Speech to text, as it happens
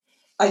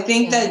I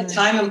think that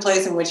time and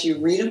place in which you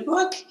read a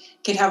book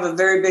can have a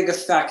very big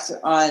effect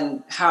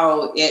on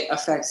how it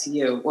affects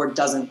you or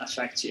doesn't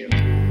affect you.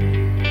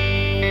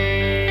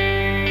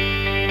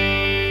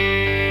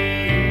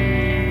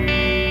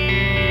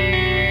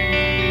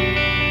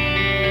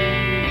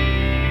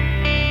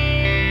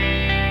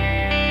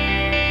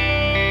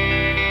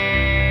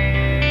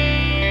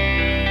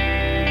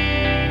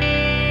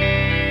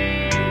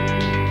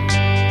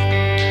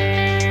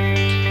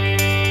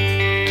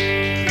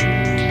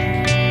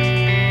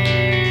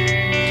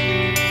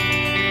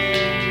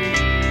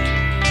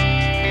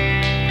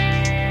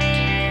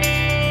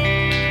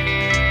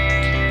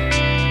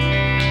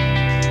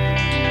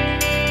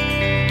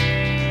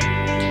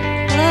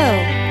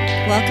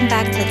 Welcome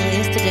back to the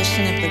latest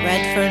edition of the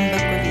Red Fern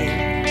Book Review.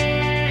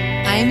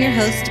 I am your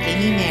host,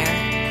 Amy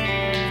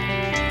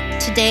Mayer.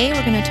 Today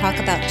we're going to talk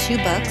about two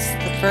books.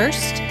 The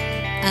first,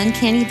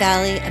 Uncanny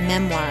Valley, a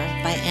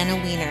Memoir by Anna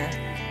Wiener,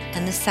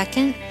 and the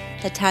second,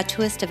 The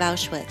Tattooist of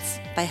Auschwitz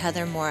by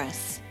Heather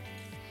Morris.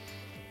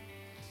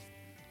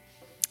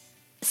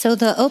 So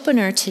the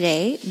opener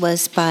today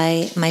was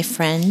by my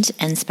friend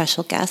and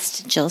special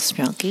guest, Jill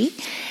Smelke,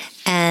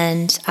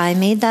 and I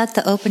made that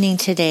the opening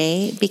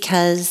today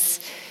because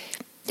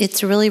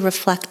it's really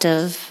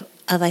reflective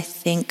of, I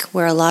think,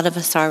 where a lot of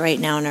us are right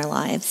now in our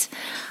lives.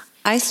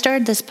 I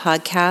started this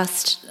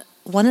podcast.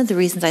 One of the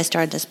reasons I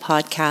started this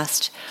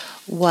podcast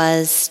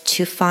was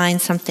to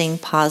find something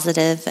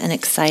positive and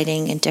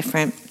exciting and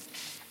different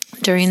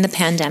during the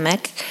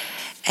pandemic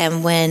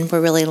and when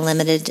we're really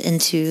limited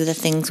into the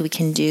things we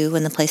can do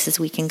and the places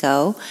we can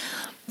go.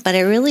 But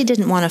I really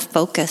didn't want to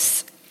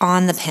focus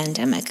on the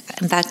pandemic.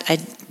 In fact, I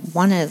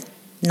want to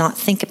not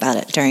think about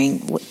it during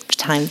the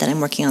time that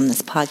I'm working on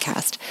this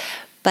podcast.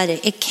 But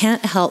it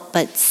can't help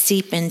but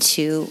seep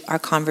into our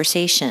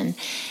conversation,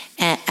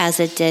 as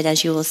it did,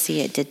 as you will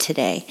see it did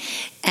today.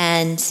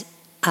 And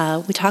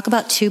we talk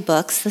about two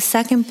books. The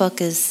second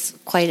book is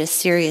quite a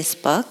serious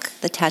book,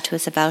 The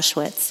Tattooist of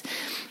Auschwitz.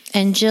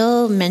 And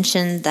Jill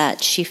mentioned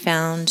that she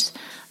found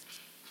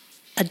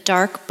a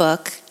dark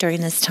book during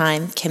this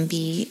time can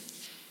be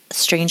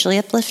strangely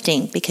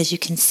uplifting because you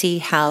can see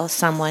how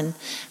someone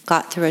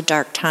got through a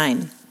dark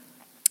time.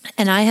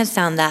 And I have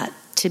found that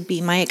to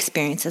be my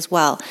experience as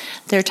well.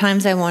 There are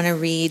times I want to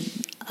read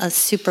a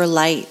super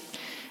light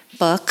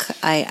book.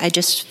 I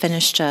just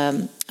finished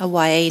a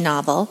YA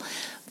novel,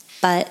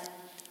 but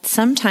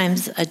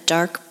sometimes a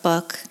dark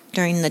book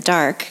during the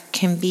dark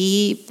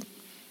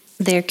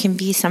there can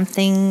be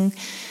something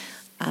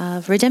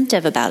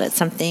redemptive about it,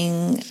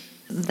 something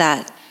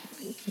that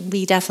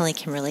we definitely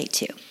can relate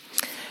to.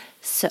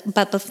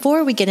 But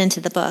before we get into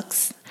the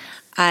books,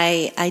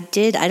 I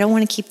don't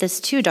want to keep this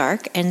too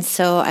dark, and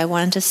so I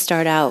wanted to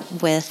start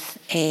out with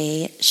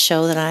a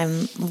show that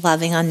I'm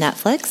loving on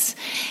Netflix,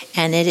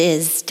 and it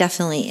is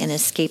definitely an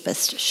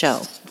escapist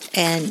show.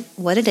 And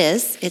what it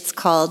is, it's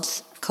called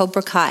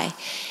Cobra Kai.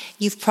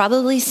 You've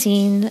probably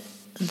seen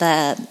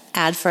the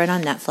ad for it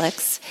on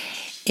Netflix.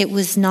 It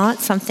was not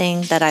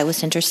something that I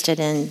was interested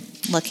in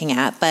looking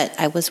at, but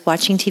I was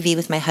watching TV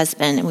with my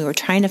husband, and we were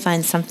trying to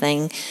find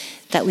something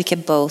that we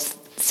could both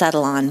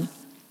settle on.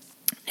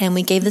 And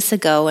we gave this a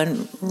go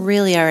and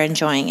really are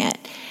enjoying it.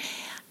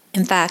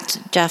 In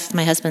fact, Jeff,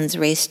 my husband's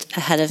raced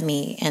ahead of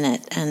me in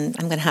it, and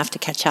I'm going to have to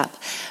catch up.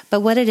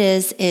 But what it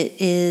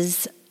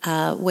is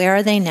Where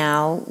Are They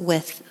Now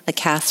with the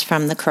cast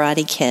from The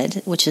Karate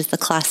Kid, which is the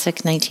classic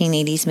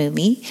 1980s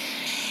movie.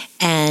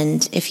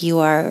 And if you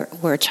were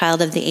a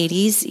child of the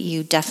 80s,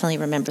 you definitely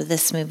remember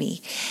this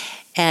movie.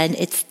 And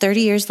it's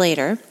 30 years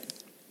later,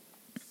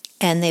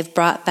 and they've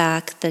brought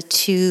back the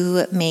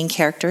two main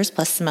characters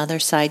plus some other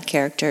side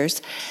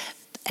characters.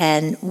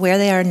 And where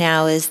they are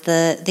now is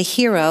the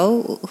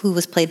hero, who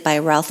was played by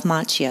Ralph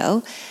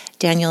Macchio,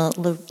 Daniel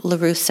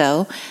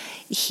LaRusso.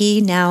 He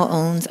now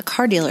owns a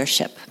car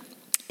dealership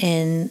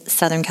in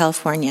Southern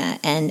California.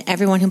 And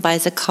everyone who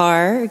buys a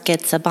car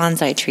gets a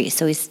bonsai tree.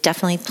 So he's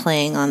definitely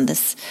playing on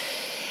this,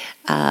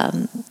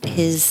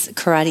 his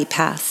karate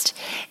past.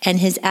 And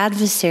his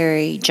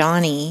adversary,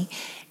 Johnny,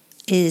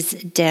 is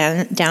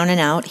down and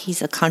out.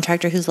 He's a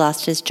contractor who's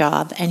lost his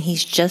job, and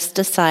he's just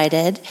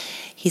decided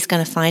he's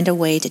going to find a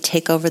way to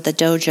take over the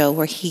dojo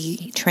where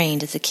he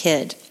trained as a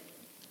kid.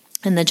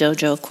 And the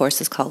dojo, of course,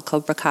 is called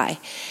Cobra Kai.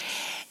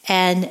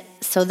 And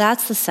so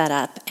that's the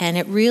setup, and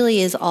it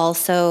really is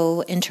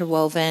also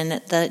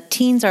interwoven. The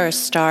teens are a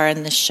star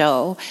in the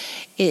show.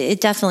 It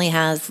definitely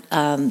has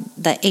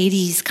the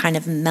 80s kind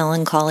of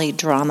melancholy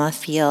drama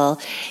feel.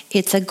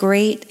 It's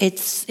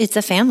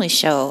a family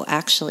show,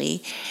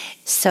 actually.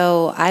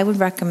 So I would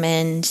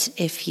recommend,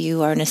 if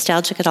you are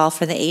nostalgic at all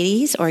for the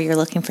 80s or you're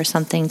looking for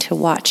something to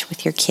watch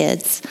with your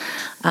kids,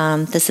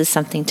 this is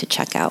something to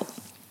check out.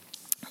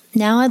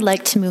 Now I'd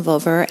like to move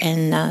over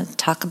and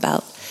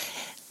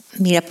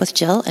meet up with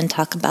Jill and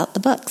talk about the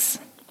books.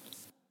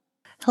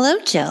 Hello,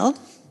 Jill.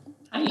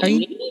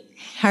 Hi,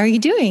 How are you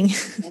doing?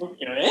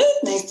 Good.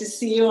 Nice to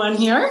see you on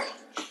here.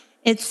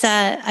 It's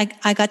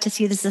I got to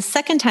see you. This is the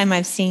second time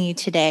I've seen you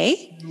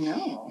today.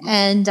 No.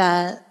 And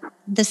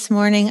this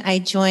morning I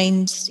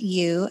joined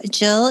you.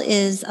 Jill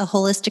is a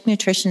holistic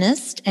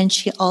nutritionist, and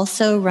she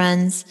also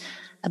runs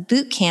a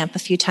boot camp a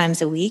few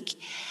times a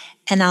week.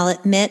 And I'll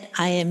admit,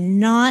 I am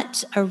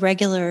not a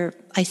regular,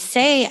 I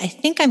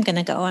think I'm going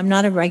to go. I'm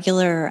not a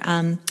regular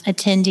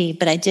attendee,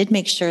 but I did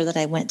make sure that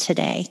I went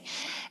today,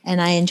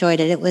 and I enjoyed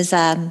it. It was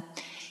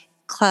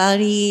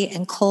cloudy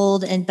and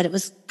cold, but it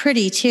was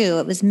pretty too.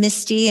 It was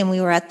misty, and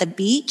we were at the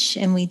beach,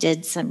 and we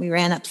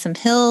ran up some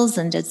hills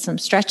and did some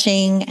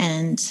stretching,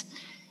 and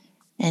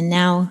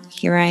now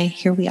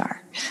here we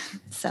are.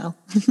 So,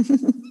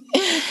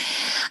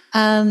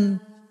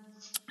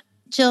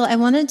 Jill, I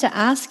wanted to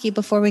ask you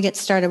before we get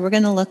started. We're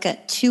going to look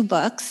at 2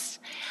 books,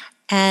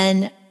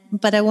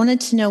 but I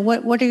wanted to know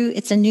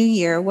it's a new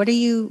year. What are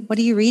you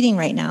reading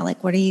right now?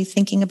 Like, what are you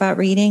thinking about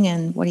reading,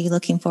 and what are you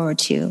looking forward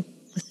to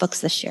with books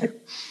this year?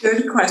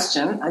 Good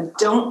question.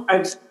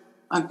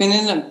 I've been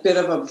in a bit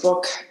of a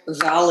book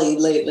valley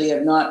lately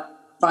of not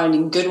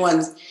finding good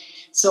ones.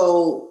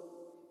 So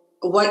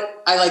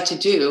what I like to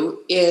do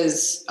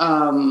is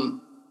I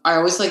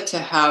always like to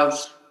have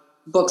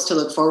books to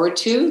look forward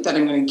to that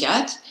I'm going to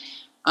get.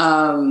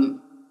 And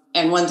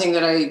one thing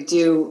that I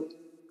do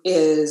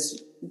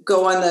is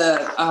go on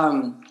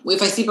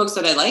if I see books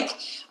that I like,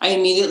 I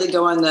immediately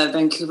go on the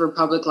Vancouver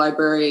Public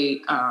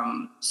Library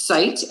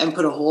site and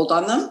put a hold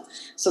on them.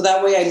 So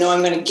that way I know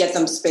I'm going to get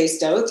them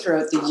spaced out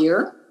throughout the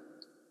year.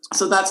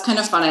 So that's kind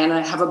of fun. And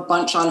I have a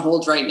bunch on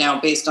hold right now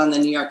based on the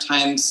New York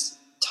Times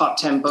top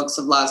 10 books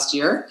of last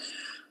year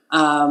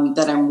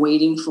that I'm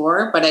waiting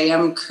for. But I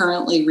am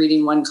currently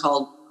reading one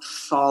called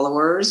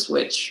Followers,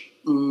 which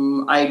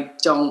I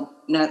don't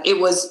know. It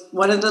was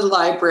someone at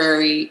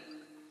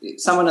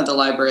the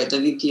library at the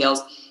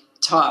VPL's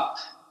top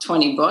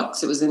 20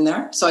 books. It was in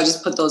there. So I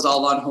just put those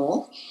all on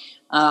hold.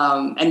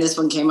 And this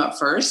one came up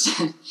first.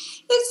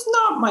 It's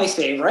not my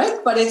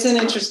favorite, but it's an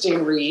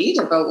interesting read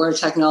about where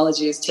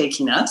technology is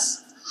taking us.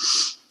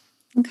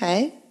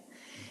 Okay.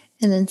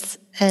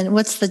 And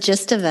what's the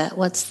gist of it?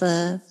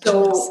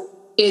 So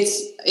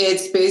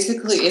it's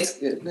basically,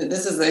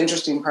 this is the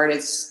interesting part.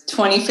 It's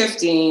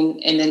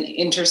 2015 and then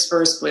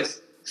interspersed with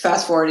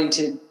fast forwarding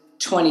to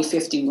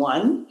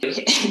 2051.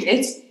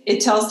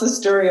 It tells the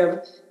story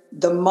of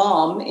the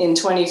mom in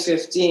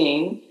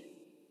 2015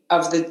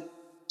 of the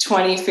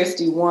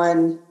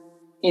 2051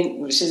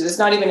 it's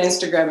not even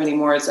Instagram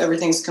anymore.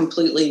 Everything's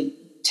completely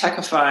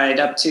techified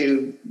up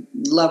to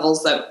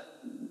levels that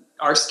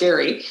are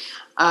scary.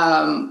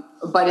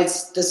 But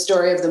it's the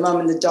story of the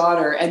mom and the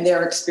daughter and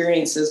their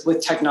experiences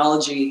with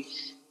technology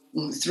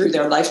through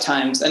their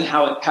lifetimes and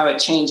how it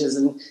changes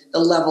and the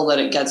level that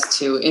it gets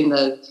to in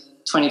the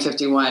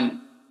 2051.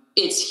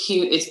 It's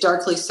huge. It's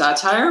darkly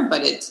satire,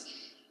 but it's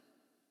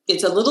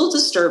a little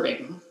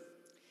disturbing.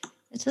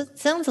 It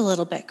sounds a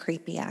little bit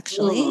creepy,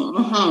 actually.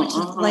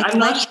 I'm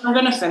not sure I'm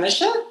going to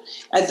finish it.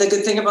 And the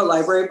good thing about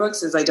library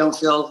books is if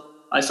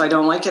I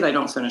don't like it, I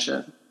don't finish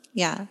it.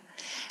 Yeah.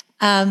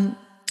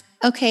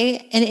 Okay.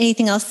 And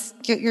anything else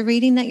you're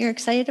reading that you're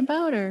excited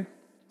about, or?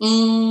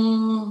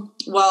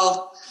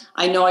 Well,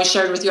 I know I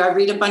shared with you, I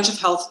read a bunch of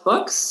health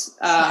books.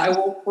 I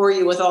won't bore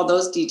you with all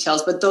those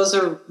details, but those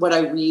are what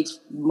I read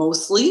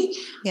mostly.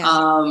 Yeah.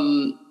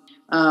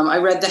 I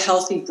read The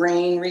Healthy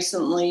Brain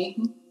recently.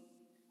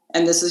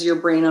 And This Is Your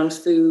Brain on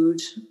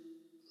Food.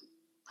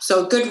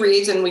 So good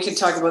reads, and we could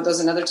talk about those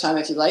another time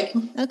if you like.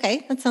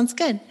 Okay, that sounds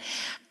good.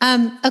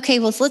 Okay,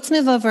 well, so let's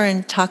move over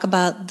and talk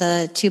about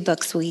the 2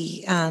 books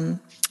we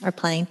are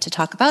planning to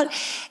talk about.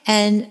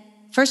 And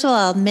first of all,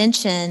 I'll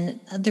mention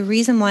the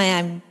reason why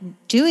I'm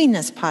doing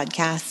this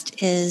podcast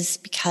is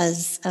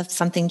because of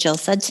something Jill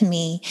said to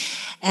me.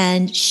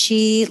 And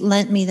she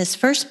lent me this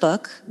first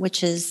book,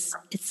 it's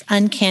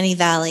Uncanny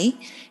Valley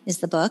is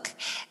the book.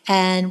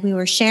 And we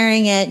were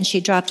sharing it, and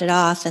she dropped it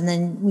off. And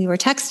then we were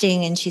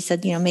texting, and she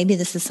said, maybe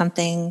this is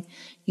something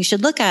you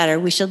should look at or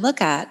we should look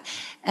at.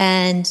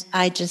 And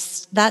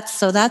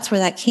that's where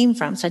that came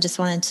from. So I just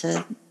wanted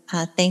to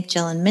thank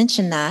Jill and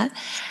mention that.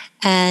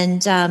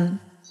 And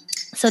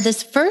so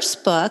this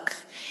first book,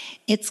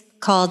 it's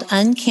called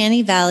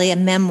Uncanny Valley, a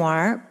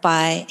memoir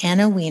by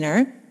Anna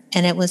Wiener,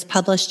 and it was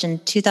published in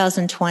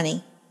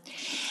 2020.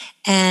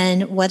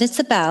 And what it's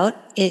about,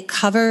 it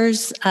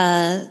covers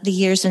the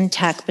years in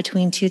tech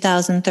between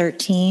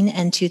 2013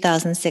 and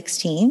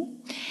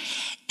 2016.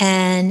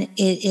 And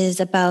it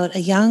is about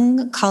a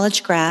young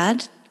college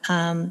grad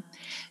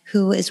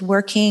who is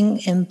working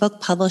in book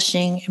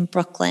publishing in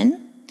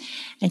Brooklyn.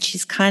 And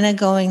she's kind of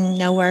going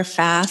nowhere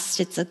fast.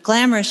 It's a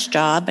glamorous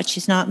job, but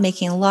she's not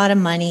making a lot of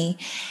money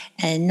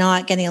and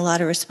not getting a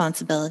lot of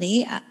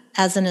responsibility.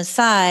 As an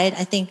aside,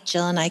 I think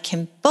Jill and I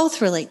can both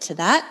relate to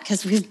that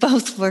because we've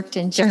both worked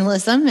in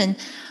journalism and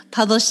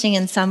publishing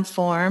in some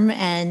form.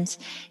 And,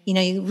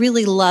 you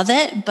really love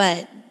it,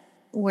 but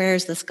where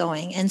is this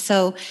going? And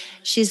so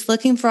she's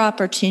looking for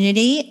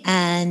opportunity,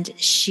 and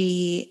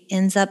she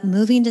ends up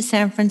moving to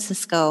San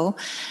Francisco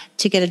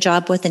to get a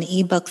job with an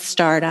ebook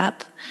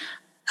startup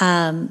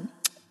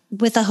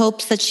with the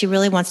hopes that she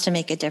really wants to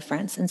make a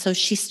difference. And so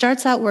she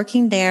starts out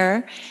working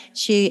there.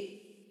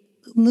 She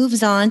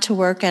moves on to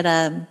work at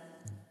a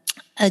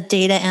a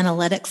data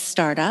analytics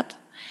startup,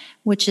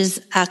 which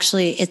is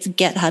actually, it's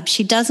GitHub.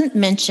 She doesn't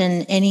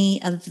mention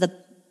any of the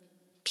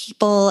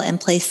people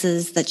and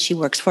places that she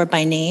works for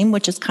by name,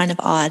 which is kind of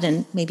odd.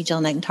 And maybe Jill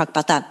and I can talk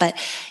about that, but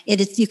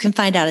you can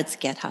find out it's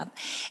GitHub.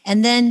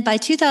 And then by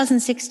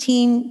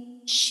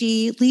 2016,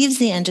 she leaves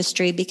the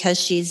industry because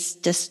she's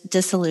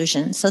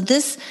disillusioned. So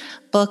this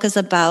book is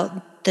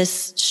about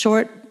this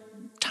short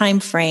time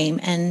frame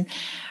and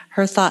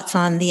her thoughts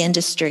on the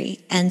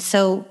industry. And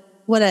so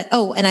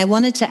and I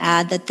wanted to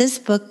add that this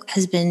book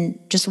has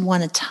just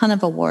won a ton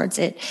of awards.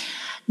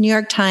 New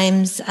York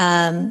Times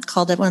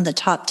called it one of the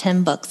top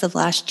 10 books of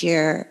last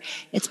year.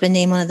 It's been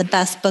named one of the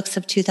best books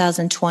of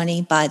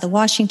 2020 by the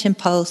Washington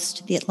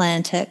Post, The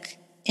Atlantic,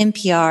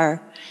 NPR,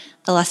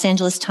 the Los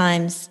Angeles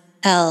Times,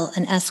 Elle,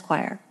 and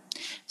Esquire.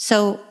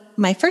 So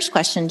my first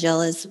question,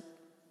 Jill, is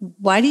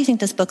why do you think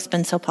this book's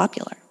been so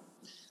popular?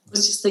 I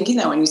was just thinking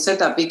that when you said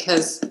that,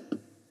 because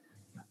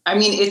I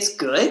mean, it's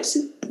good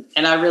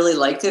and I really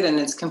liked it and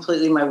it's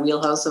completely my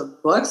wheelhouse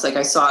of books. Like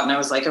I saw it and I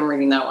was like, I'm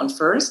reading that one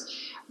first.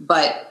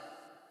 But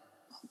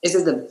is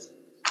it the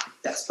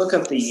best book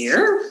of the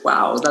year?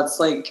 Wow, that's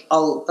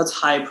that's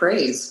high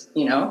praise,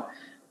 you know?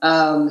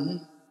 I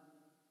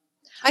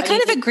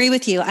kind of agree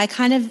with you. I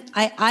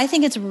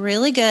think it's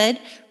really good,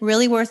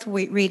 really worth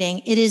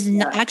reading. It is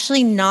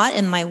actually not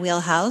in my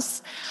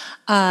wheelhouse,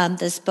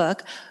 this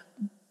book,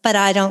 but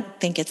I don't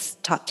think it's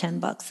top 10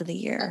 books of the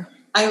year.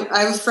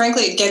 I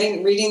frankly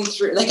reading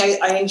through, like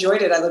I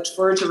enjoyed it. I looked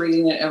forward to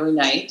reading it every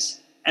night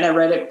and I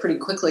read it pretty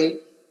quickly,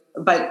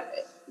 but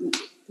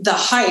the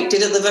hype,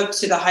 did it live up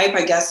to the hype?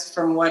 I guess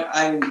from what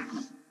I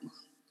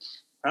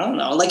don't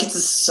know, like it's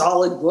a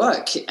solid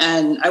book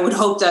and I would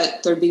hope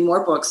that there'd be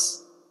more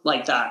books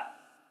like that.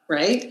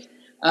 Right.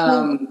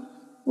 Well,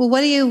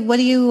 what do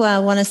you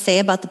want to say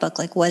about the book?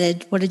 Like what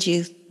did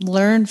you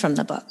learn from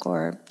the book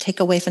or take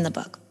away from the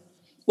book?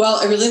 Well,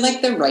 I really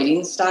like the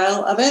writing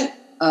style of it.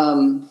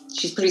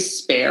 She's pretty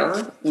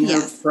spare in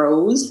her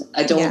prose.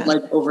 I don't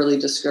like overly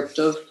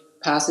descriptive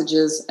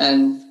passages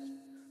and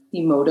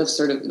emotive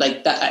sort of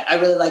like that. I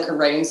really like her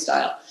writing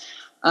style.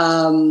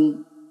 I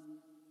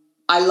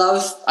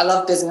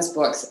love business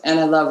books and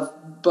I love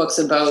books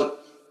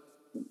about,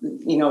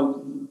 you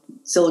know,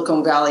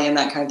 Silicon Valley and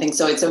that kind of thing.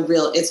 So it's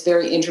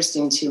very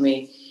interesting to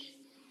me.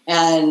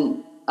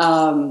 And,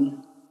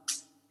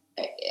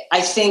 I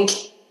think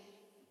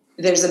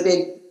there's a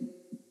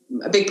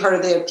big part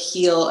of the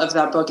appeal of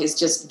that book is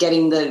just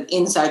getting the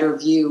insider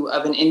view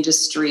of an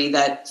industry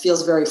that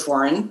feels very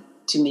foreign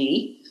to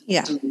me,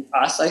 to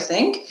us, I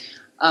think.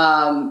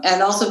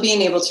 And also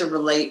being able to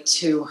relate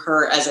to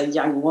her as a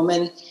young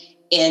woman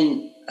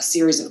in a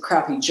series of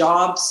crappy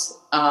jobs,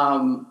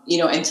 you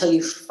know, until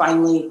you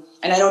finally,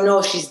 and I don't know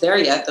if she's there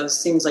yet, though it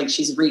seems like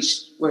she's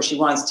reached where she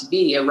wants to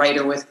be, a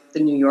writer with the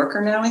New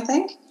Yorker now, I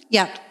think.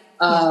 Yeah.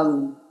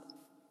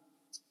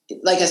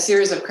 Like a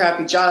series of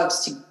crappy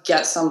jobs to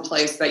get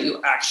someplace that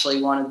you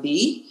actually want to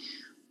be.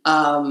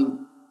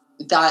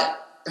 That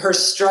her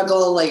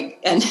struggle, like,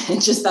 and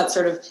just that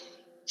sort of,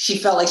 she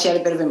felt like she had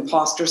a bit of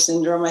imposter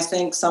syndrome, I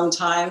think,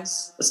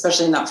 sometimes,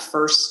 especially in that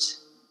first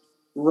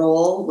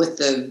role with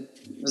it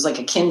was like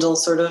a Kindle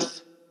sort of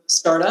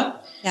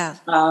startup. Yeah.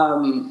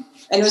 And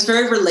it was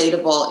very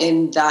relatable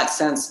in that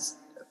sense.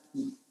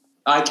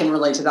 I can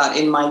relate to that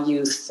in my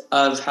youth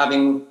of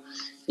having,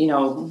 you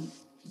know,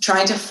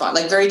 trying to find,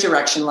 like, very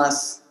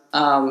directionless,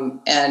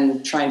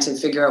 and trying to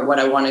figure out what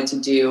I wanted to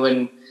do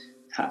and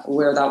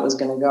where that was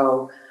going to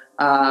go.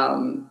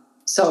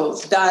 So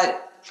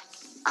that,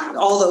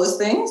 all those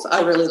things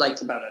I really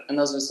liked about it. And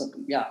those are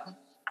something,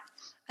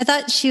 I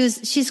thought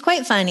she's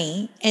quite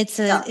funny.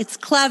 It's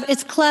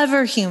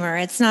clever humor.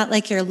 It's not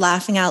like you're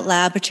laughing out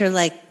loud, but you're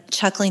like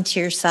chuckling to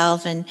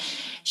yourself. And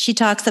she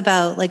talks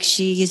about, like,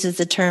 she uses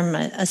the term,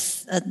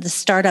 the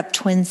startup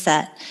twin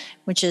set,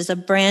 which is a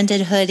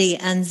branded hoodie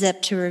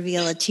unzipped to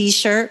reveal a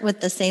t-shirt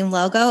with the same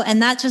logo.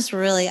 And that just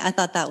really, I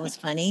thought that was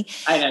funny.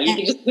 I know, you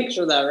can just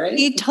picture that, right?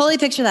 You totally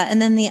picture that. And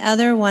then the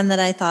other one that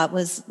I thought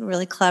was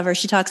really clever,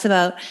 she talks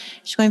about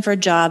she's going for a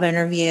job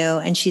interview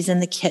and she's in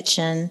the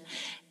kitchen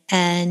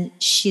and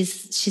she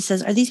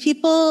says,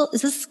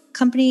 is this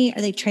company,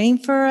 are they training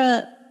for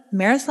a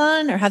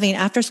marathon or having an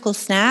after school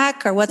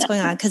snack or what's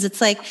going on? Because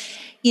it's like,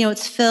 you know,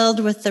 it's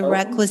filled with the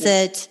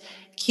requisite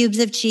cubes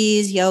of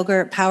cheese,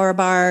 yogurt, power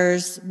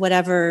bars,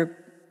 whatever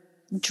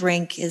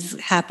drink is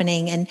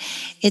happening. And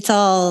it's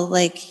all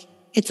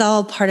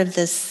part of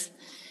this,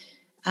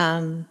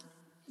 it's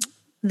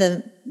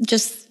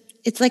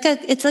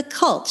a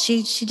cult.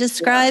 She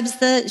describes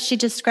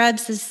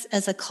this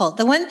as a cult.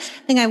 The one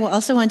thing I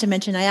also want to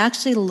mention, I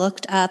actually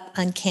looked up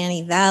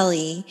Uncanny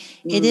Valley.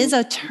 It is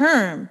a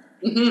term.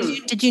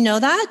 Mm-hmm. Did you know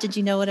that? Did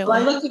you know what it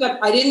was? I looked it up.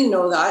 I didn't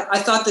know that. I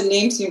thought the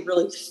name seemed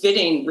really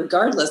fitting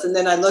regardless. And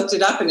then I looked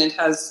it up and it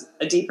has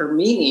a deeper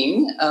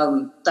meaning,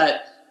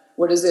 that,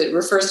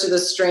 refers to the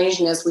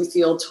strangeness we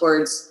feel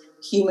towards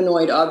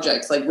humanoid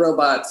objects like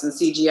robots and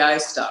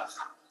CGI stuff.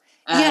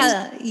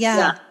 And,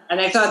 yeah.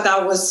 And I thought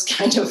that was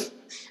kind of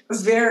a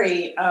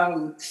very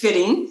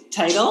fitting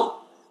title.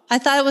 I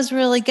thought it was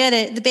really good.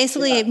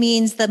 It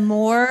means the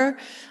more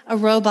a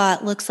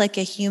robot looks like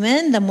a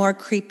human, the more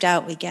creeped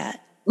out we get.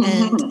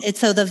 And it's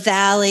so the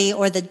valley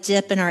or the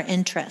dip in our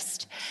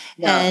interest.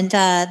 Yeah. And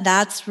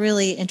that's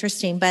really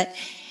interesting. But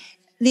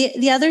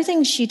the other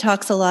thing she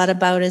talks a lot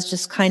about is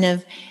just kind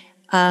of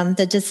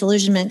the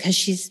disillusionment, because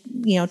she's,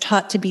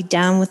 taught to be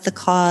down with the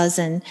cause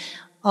and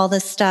all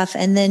this stuff.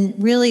 And then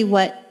really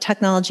what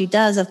technology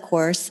does, of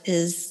course,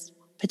 is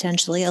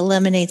potentially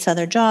eliminates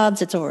other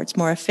jobs. It's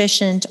more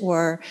efficient,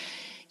 or,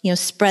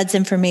 spreads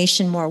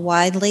information more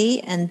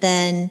widely. And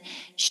then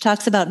she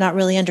talks about not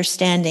really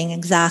understanding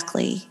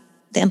exactly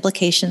the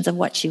implications of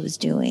what she was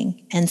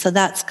doing. And so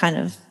that's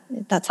how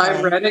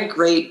I read a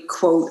great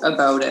quote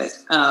about it,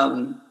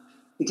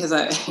 because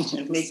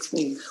it makes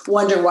me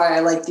wonder why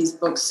I like these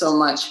books so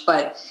much.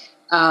 But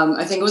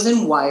I think it was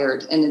in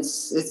Wired, and it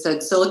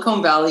said,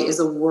 Silicon Valley is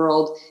a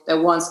world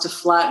that wants to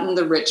flatten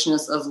the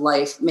richness of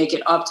life, make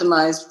it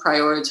optimized,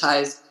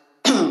 prioritized,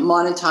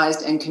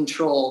 monetized, and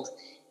controlled.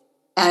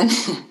 And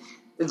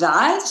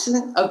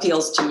that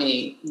appeals to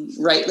me,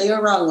 rightly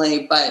or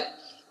wrongly, but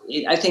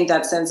I think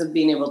that sense of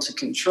being able to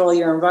control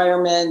your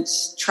environment,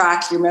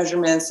 track your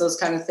measurements, those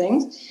kind of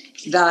things,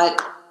 that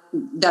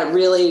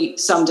really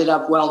summed it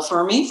up well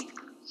for me.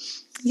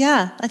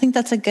 Yeah, I think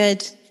that's a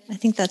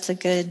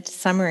good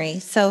summary.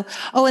 So,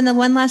 and the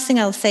one last thing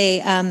I'll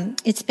say,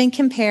 it's been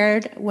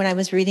compared, when I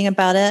was reading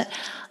about it,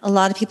 a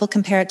lot of people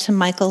compare it to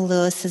Michael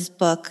Lewis's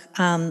book,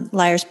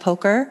 Liar's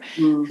Poker,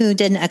 who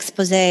did an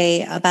expose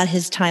about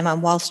his time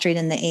on Wall Street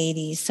in the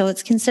 80s. So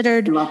it's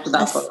considered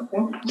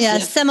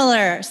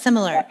similar.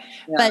 Yeah.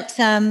 But,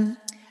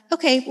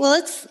 okay,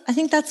 well, I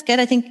think that's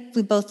good. I think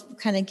we both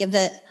kind of give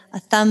it a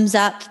thumbs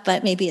up,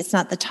 but maybe it's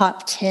not the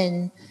top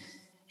 10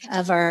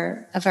 of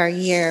our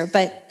year.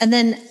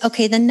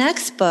 The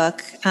next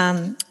book,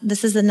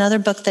 this is another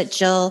book that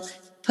Jill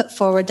put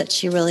forward that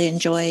she really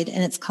enjoyed,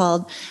 and it's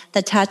called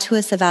The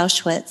Tattooist of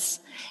Auschwitz,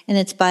 and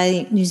it's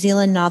by New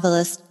Zealand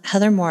novelist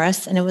Heather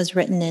Morris, and it was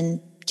written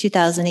in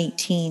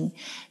 2018.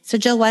 So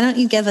Jill, why don't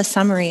you give a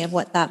summary of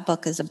what that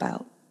book is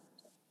about?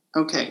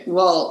 Okay,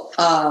 well,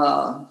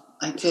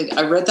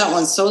 I read that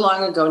one so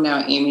long ago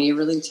now, Amy. You're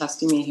really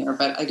testing me here,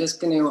 but I'm just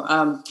going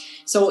to.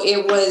 So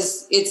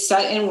it's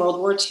set in World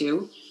War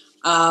II.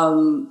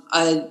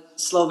 A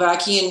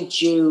Slovakian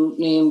Jew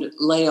named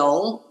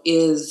Lael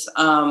is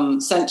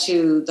sent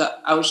to the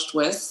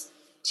Auschwitz.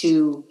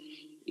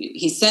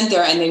 He's sent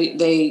there, and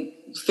they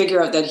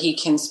figure out that he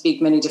can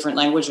speak many different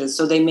languages.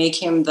 So they make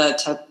him the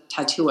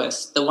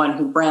tattooist, the one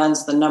who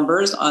brands the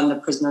numbers on the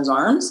prisoners'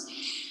 arms.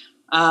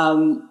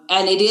 And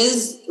it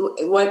is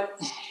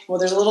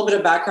there's a little bit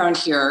of background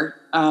here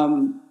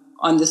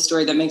on this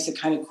story that makes it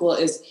kind of cool.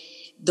 Is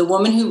the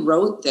woman who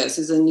wrote this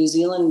is a New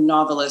Zealand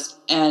novelist,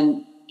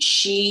 and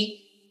she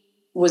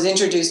was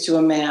introduced to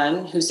a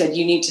man who said,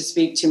 you need to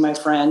speak to my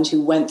friend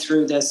who went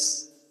through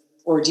this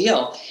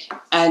ordeal.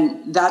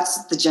 And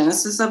that's the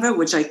genesis of it,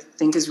 which I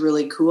think is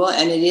really cool.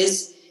 And it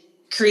is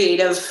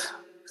creative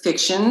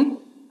fiction.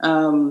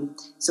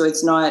 So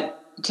it's not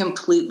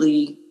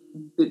completely,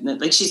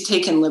 like, she's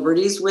taken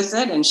liberties with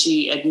it, and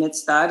she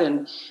admits that.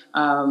 And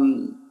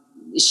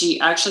she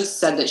actually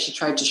said that she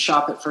tried to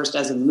shop it first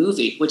as a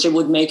movie, which it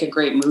would make a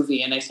great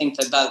movie. And I think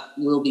that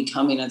will be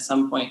coming at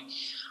some point.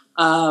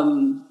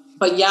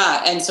 But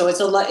yeah, and so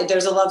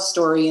there's a love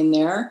story in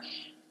there.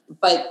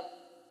 But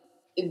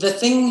the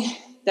thing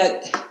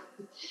that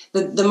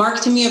the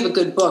mark to me of a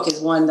good book is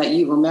one that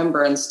you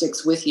remember and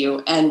sticks with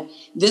you. And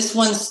this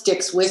one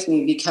sticks with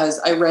me because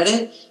I read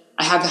it.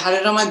 I have had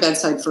it on my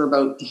bedside for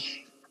about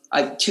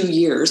 2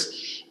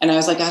 years. And I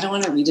was like, I don't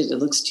want to read it. It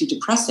looks too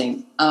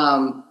depressing.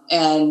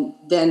 And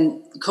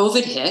then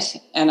COVID hit,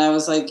 and I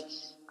was like,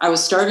 I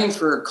was starving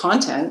for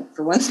content,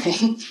 for one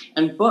thing,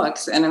 and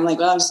books. And I'm like,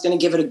 well, I'm just going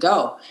to give it a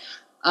go.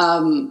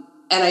 And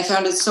I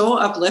found it so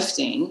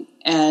uplifting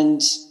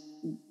and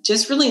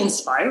just really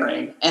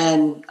inspiring.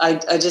 And I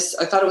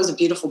thought it was a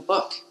beautiful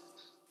book.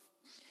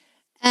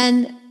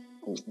 And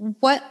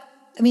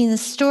the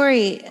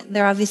story,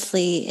 they're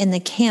obviously in the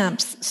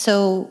camps.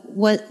 So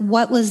what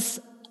was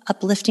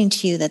uplifting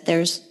to you that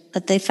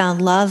they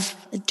found love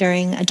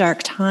during a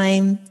dark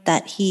time,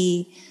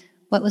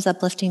 what was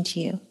uplifting to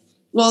you?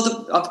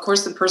 Well, of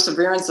course, the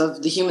perseverance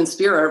of the human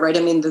spirit, right? I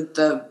mean,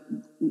 the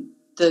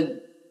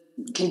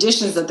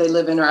conditions that they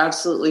live in are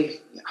absolutely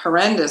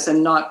horrendous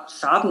and not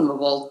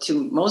fathomable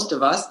to most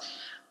of us.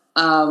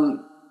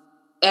 I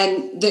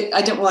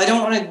don't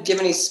want to give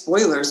any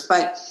spoilers,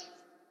 but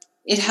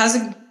it has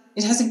a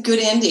good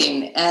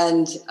ending.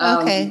 And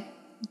okay.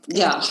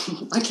 Yeah,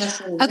 I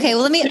guess. Okay,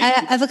 well,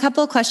 I have a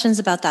couple of questions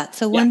about that.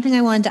 So one thing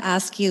I wanted to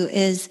ask you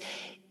is,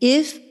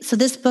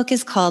 this book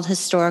is called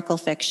historical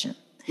fiction.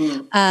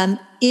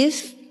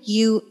 If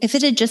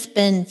it had just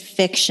been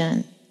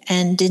fiction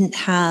and didn't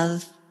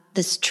have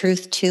this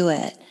truth to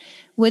it,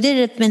 would it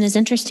have been as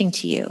interesting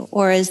to you?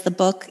 Or is the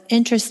book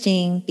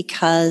interesting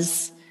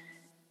because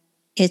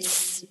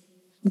it's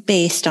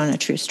based on a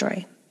true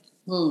story?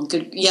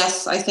 Good.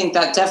 Yes, I think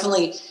that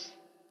definitely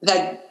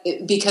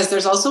because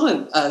there's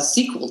also a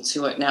sequel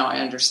to it now, I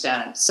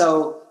understand.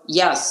 So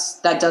yes,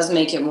 that does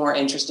make it more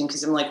interesting,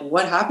 because I'm like,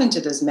 what happened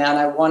to this man?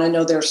 I want to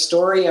know their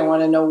story. I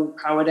want to know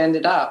how it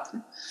ended up.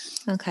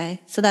 Okay,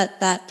 so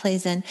that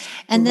plays in.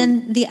 And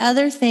then the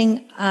other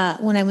thing,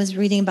 when I was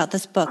reading about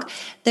this book,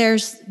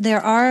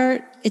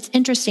 it's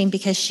interesting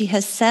because she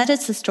has said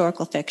it's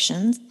historical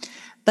fiction,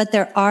 but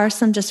there are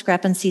some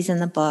discrepancies in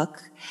the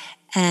book.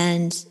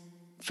 And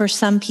for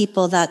some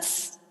people,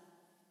 that's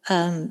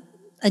a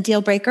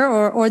deal breaker,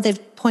 or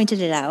they've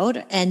pointed it out.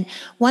 And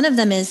one of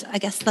them is, I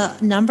guess, the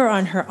number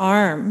on her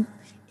arm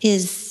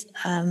is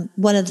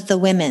one of the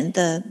women,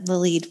 the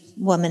lead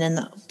woman in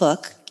the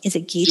book. Is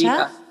it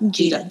Gita?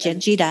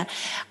 Gita.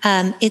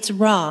 It's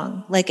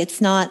wrong. Like, it's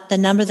not, the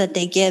number that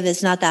they give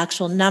is not the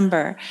actual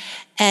number.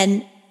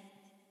 And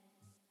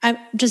how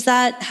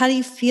do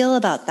you feel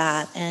about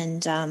that?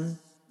 And,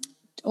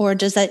 or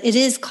does that, it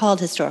is called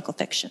historical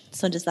fiction.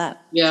 So does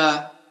that?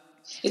 Yeah.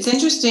 It's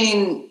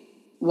interesting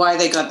why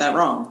they got that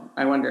wrong.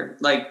 I wonder,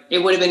 like, it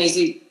would have been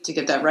easy to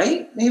get that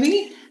right,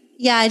 maybe?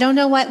 Yeah, I don't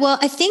know why. Well,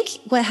 I think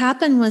what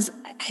happened was,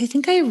 I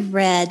think I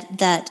read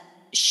that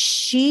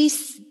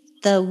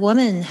the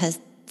woman has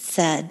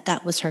said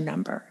that was her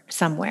number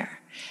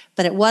somewhere,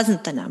 but it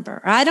wasn't the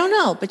number. I don't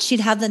know, but she'd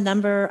have the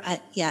number.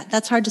 Yeah,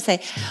 that's hard to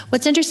say.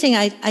 What's interesting,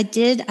 I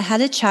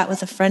had a chat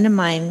with a friend of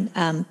mine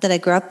that I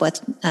grew up with.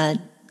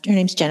 Her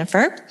name's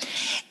Jennifer,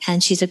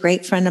 and she's a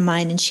great friend of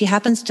mine, and she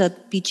happens to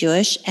be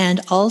Jewish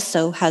and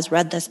also has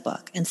read this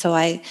book. And so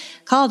I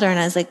called her and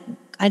I was like,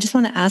 I just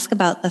want to ask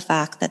about the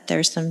fact that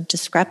there's some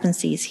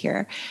discrepancies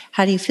here.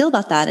 How do you feel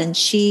about that? And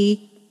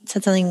she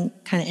said something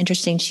kind of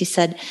interesting. She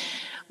said,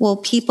 well,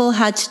 people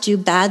had to do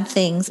bad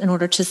things in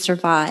order to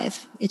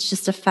survive. It's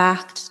just a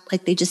fact,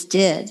 like they just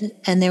did.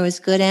 And there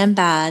was good and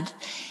bad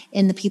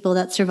in the people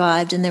that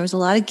survived, and there was a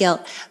lot of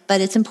guilt. But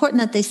it's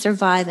important that they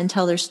survive and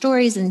tell their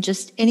stories, and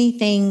just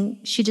anything.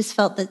 She just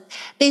felt that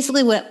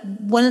basically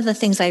one of the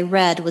things I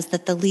read was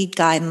that the lead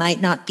guy might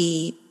not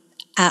be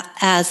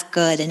as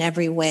good in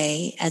every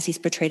way as he's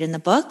portrayed in the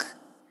book.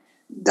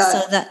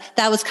 So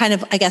that was kind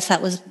of, I guess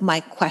that was my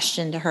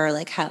question to her,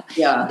 like how,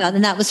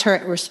 and that was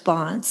her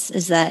response,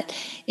 is that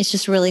it's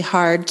just really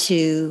hard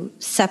to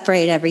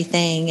separate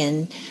everything,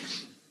 and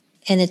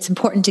it's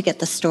important to get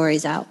the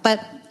stories out. But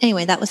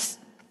anyway, that was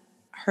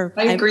her.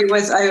 I agree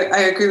with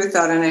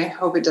that, and I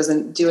hope it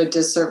doesn't do a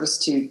disservice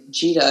to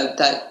Gita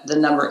that the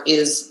number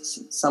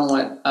is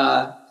somewhat,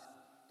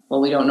 well,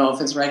 we don't know if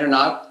it's right or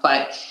not,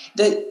 but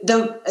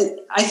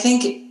I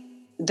think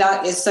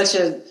that is such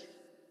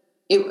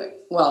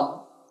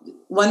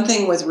one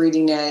thing with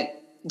reading it,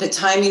 the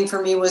timing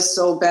for me was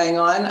so bang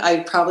on.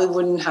 I probably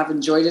wouldn't have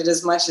enjoyed it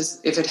as much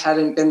as if it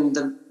hadn't been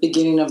the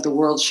beginning of the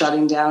world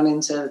shutting down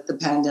into the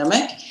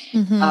pandemic,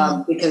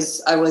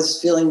 because I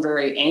was feeling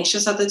very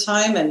anxious at the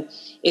time, and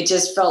it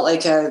just felt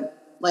like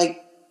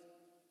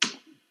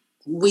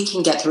we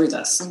can get through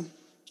this.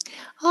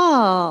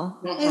 Oh,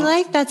 I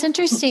like, that's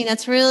interesting.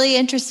 That's really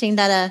interesting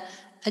that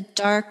a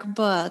dark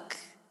book.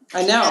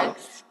 I know.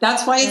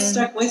 That's why it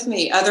stuck with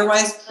me.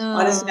 Otherwise,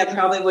 honestly, I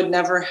probably would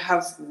never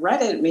have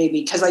read it,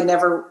 maybe, because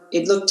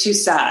it looked too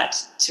sad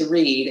to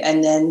read.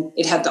 And then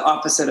it had the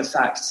opposite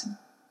effect.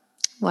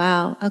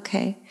 Wow.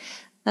 Okay.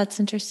 That's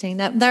interesting.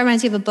 That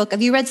reminds me of a book.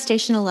 Have you read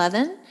Station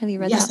 11? Have you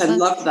read that book? Yes, I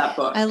love that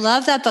book. I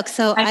love that book.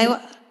 So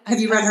have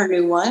you read her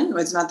new one?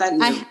 It's not that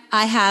new.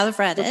 I have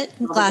read it,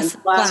 Glass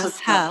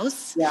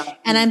House. Yeah.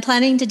 And I'm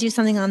planning to do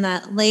something on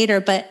that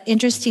later. But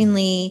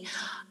interestingly,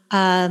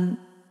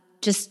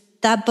 just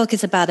that book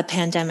is about a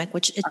pandemic,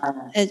 which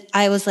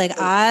I was like,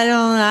 I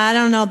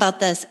don't know about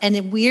this.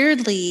 And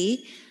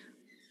weirdly,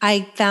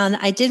 I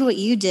did what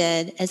you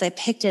did, as I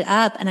picked it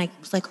up and I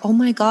was like, oh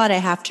my God, I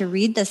have to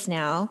read this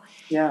now.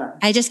 Yeah.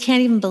 I just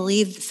can't even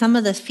believe some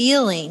of the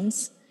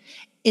feelings.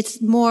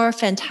 It's more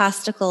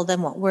fantastical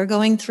than what we're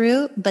going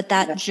through, but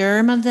that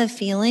germ of the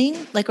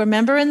feeling, like,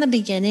 remember in the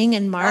beginning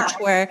in March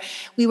where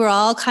we were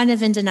all kind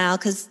of in denial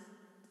because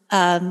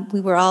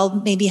we were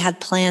all maybe had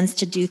plans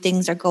to do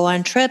things or go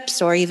on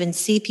trips or even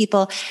see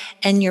people,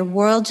 and your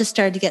world just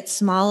started to get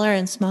smaller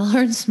and smaller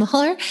and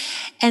smaller.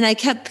 And I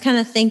kept kind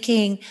of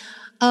thinking,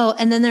 oh,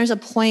 and then there's a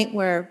point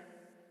where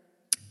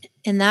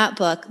in that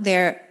book,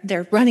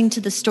 they're running to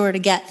the store to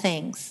get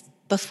things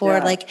before,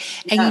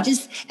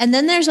 and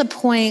then there's a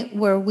point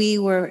where we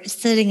were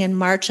sitting in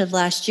March of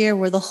last year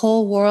where the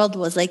whole world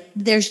was like,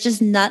 there's just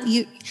not,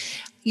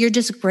 you're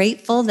just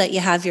grateful that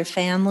you have your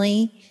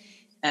family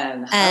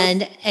and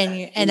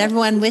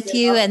everyone with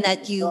you, and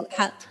that you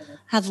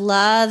have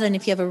love, and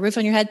if you have a roof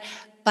on your head.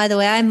 By the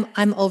way,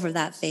 I'm over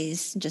that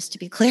phase, just to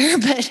be clear.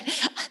 But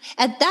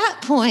at that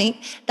point,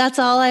 that's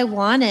all I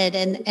wanted.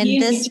 And this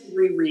need to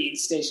reread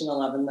Station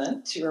 11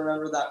 then to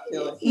remember that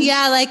feeling.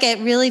 Yeah, like it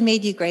really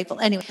made you grateful.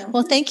 Anyway,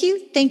 well, thank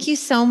you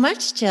so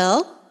much,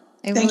 Jill.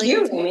 Thank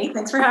you, Amy.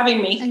 Thanks for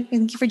having me.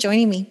 Thank you for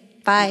joining me.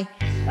 Bye.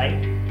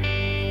 Bye.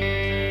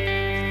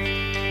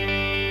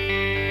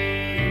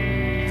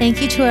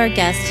 Thank you to our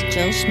guest,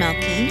 Jill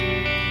Schmelke,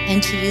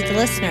 and to you, the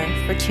listener,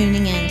 for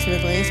tuning in to the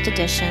latest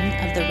edition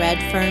of the Red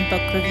Fern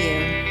Book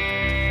Review.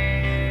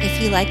 If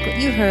you like what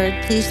you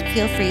heard, please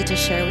feel free to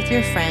share with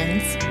your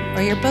friends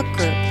or your book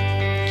group.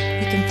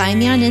 You can find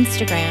me on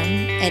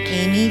Instagram at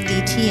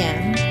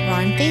AmyVTM or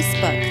on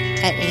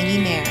Facebook at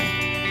Amy Mayer.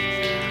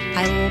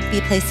 I will be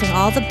placing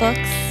all the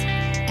books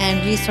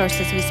and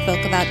resources we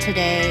spoke about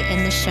today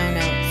in the show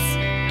notes.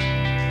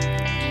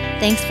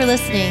 Thanks for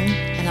listening,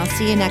 and I'll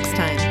see you next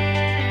time.